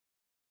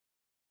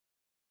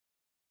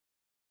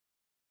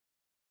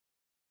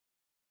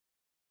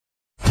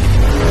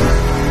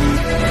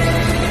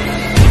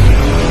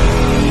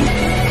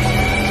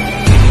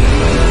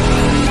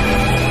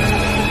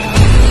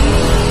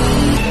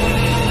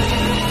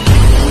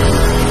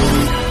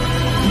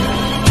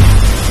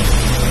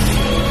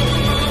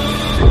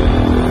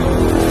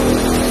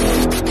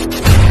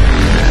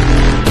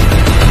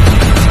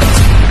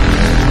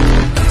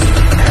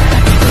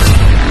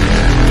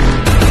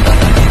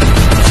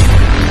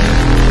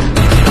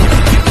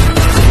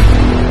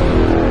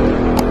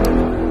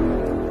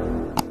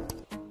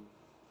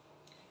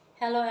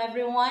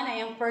everyone.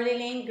 I am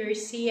Pearly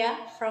Garcia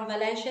from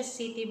Valencia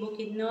City,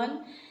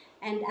 Bukidnon,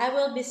 and I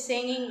will be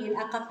singing in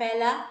a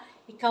cappella,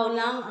 Ikaw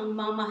Lang Ang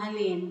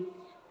Mamahalin.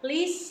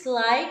 Please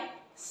like,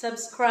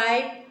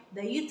 subscribe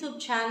the YouTube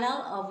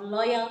channel of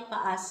Loyal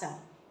Paasa.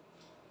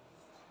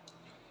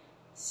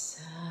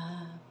 Sa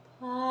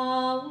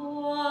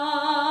bawat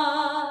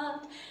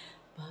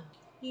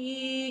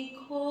pag-ikot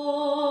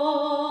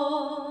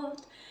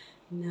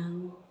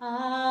ng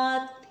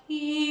ating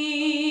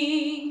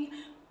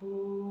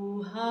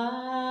buhay,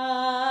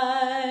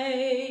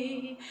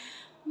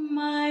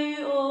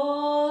 may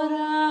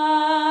oras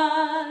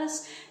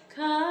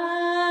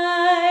kailangan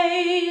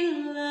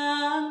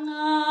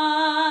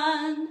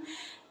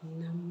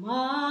na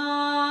maghiwalay.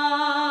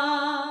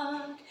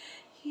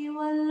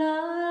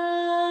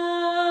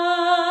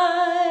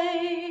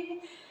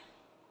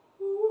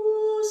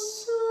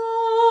 Puso'y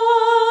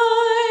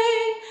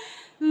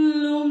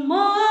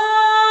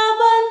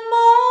lumaban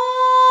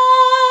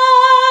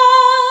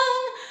man,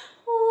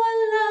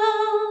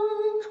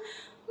 walang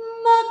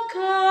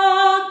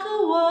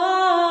makakawa.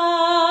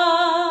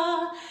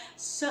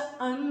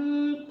 Saan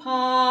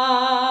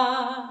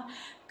pa,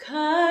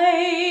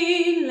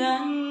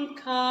 kailan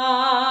ka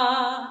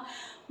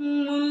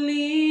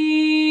muling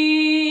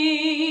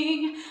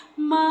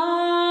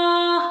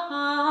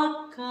mahakan?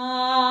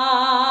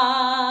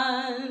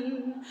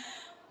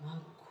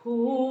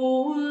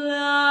 Magkulang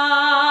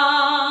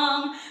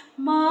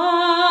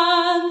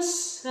man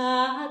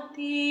sa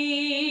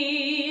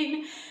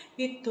atin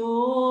itong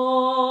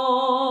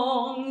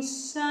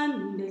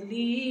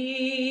sandali,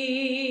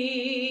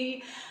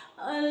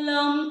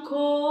 alam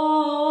ko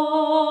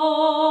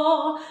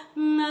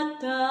na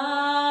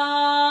tayo'y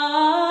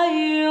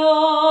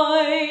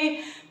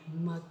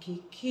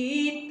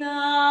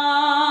magkikita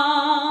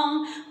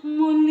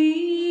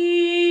muli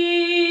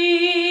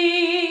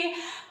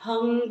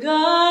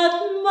hanggat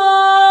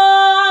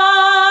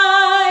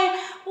may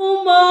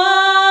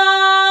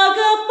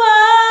umaga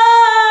pa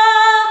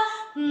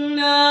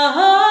na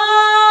harapin.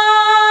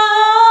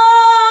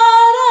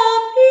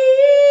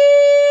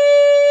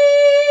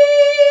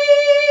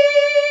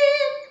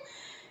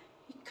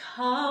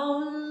 Ikaw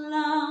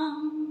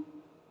lang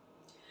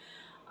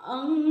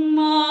ang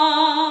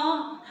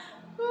mamahalin.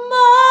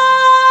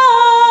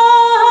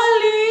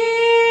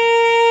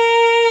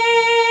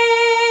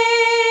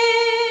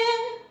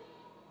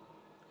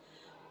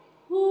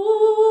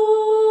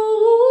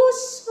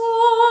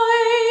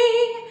 Puso'y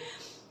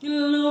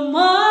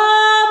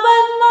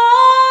lumaban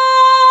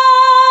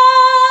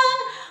man,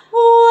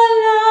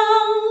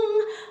 walang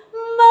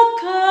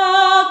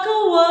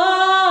makakawa.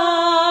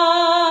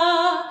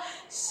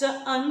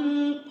 Saan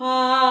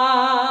pa,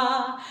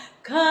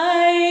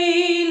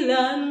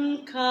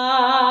 kailan ka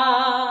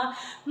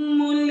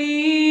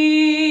muling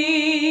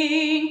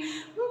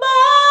makan?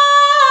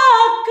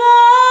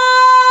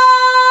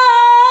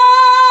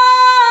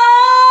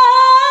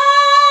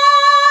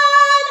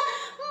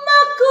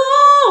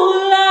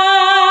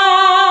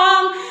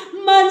 Magkulang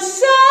man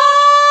sa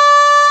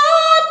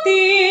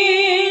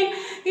atin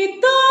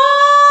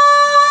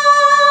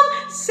itong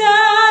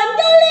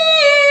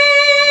sandali,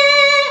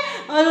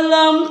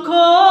 alam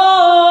ko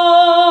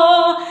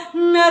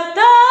na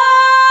tayo'y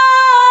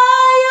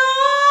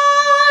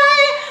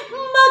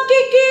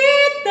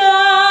magkikita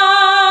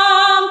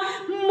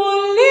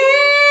muli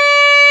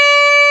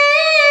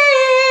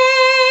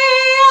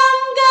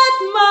hanggat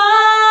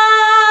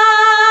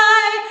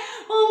may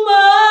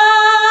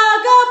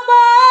umaga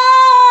pa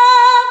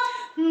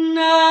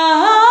na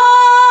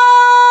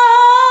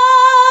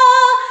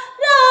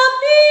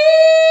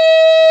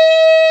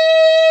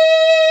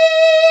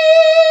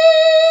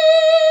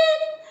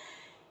harapin.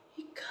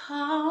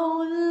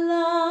 Ikaw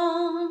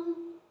lang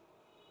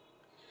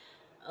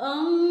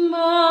ang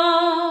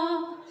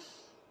mamahalin.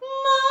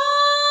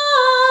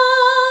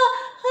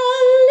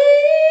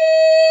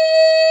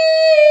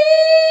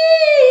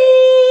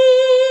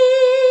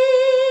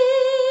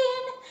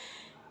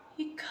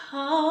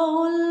 Ikaw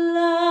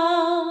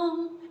lang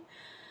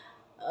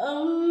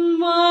ang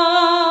mamahalin.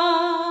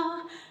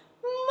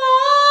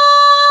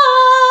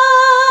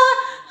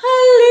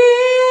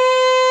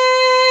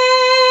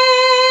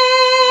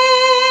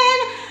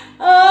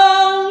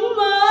 Ang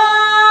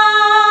mamahalin.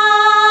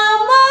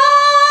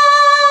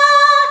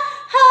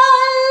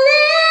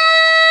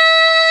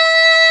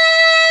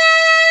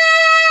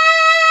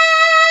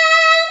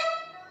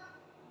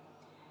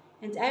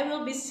 And I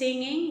will be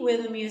singing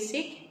with the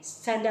music,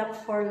 Stand Up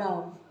for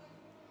Love.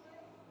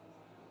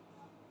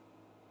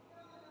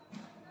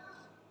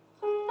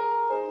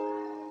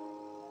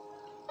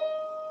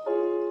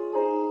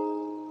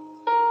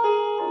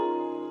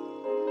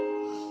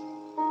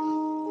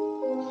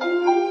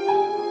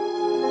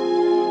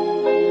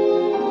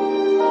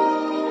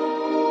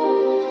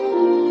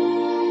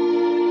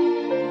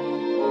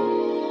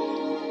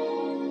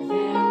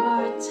 There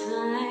are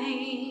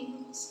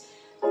times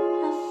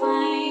I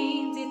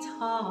find it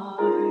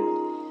hard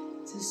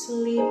to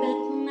sleep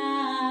at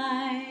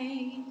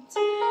night.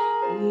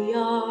 We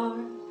are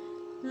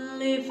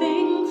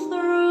living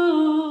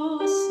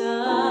through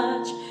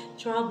such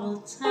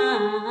troubled times,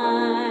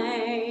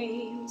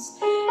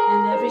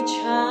 and every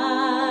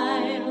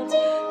child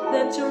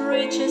that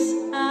reaches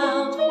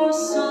out for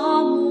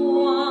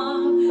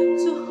someone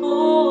to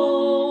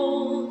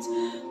hold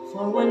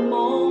for one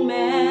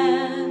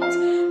moment,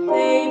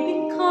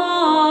 they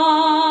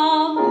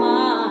become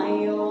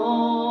my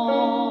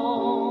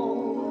own.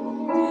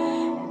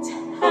 And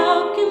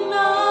how can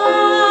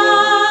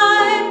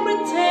I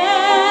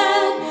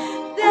pretend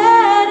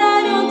that I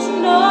don't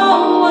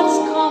know what's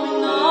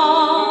going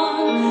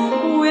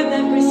on with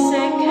every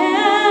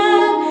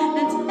second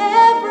and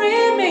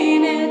every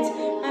minute?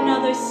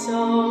 Another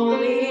soul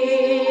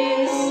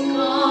is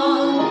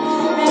gone,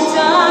 and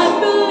I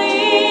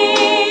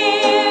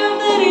believe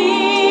that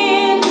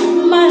in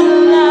my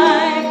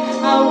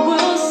life I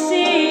will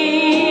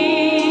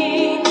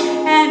see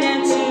an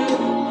end to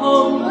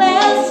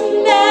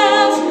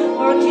hopelessness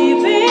or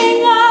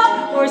giving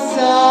up or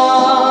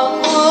suffering.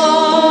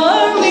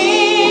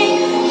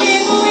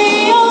 If we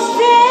all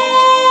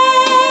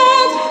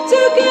stand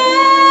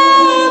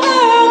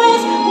together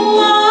this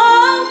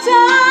long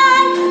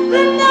time,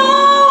 then no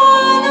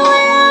one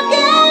will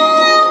get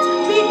left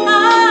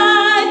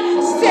behind.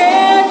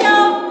 Stand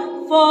up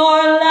for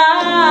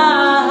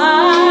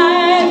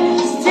life.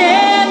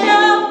 Stand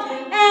up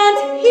and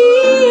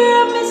hear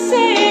me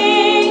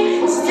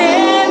sing.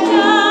 Stand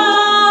up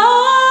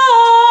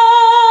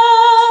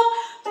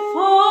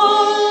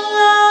for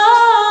love.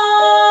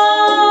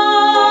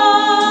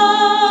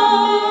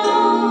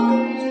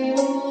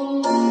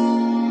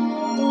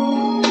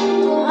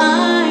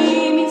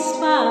 I'm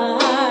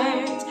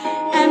inspired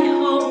and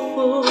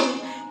hopeful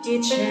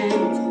each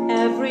and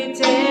every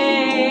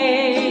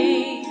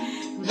day.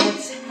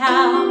 That's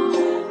how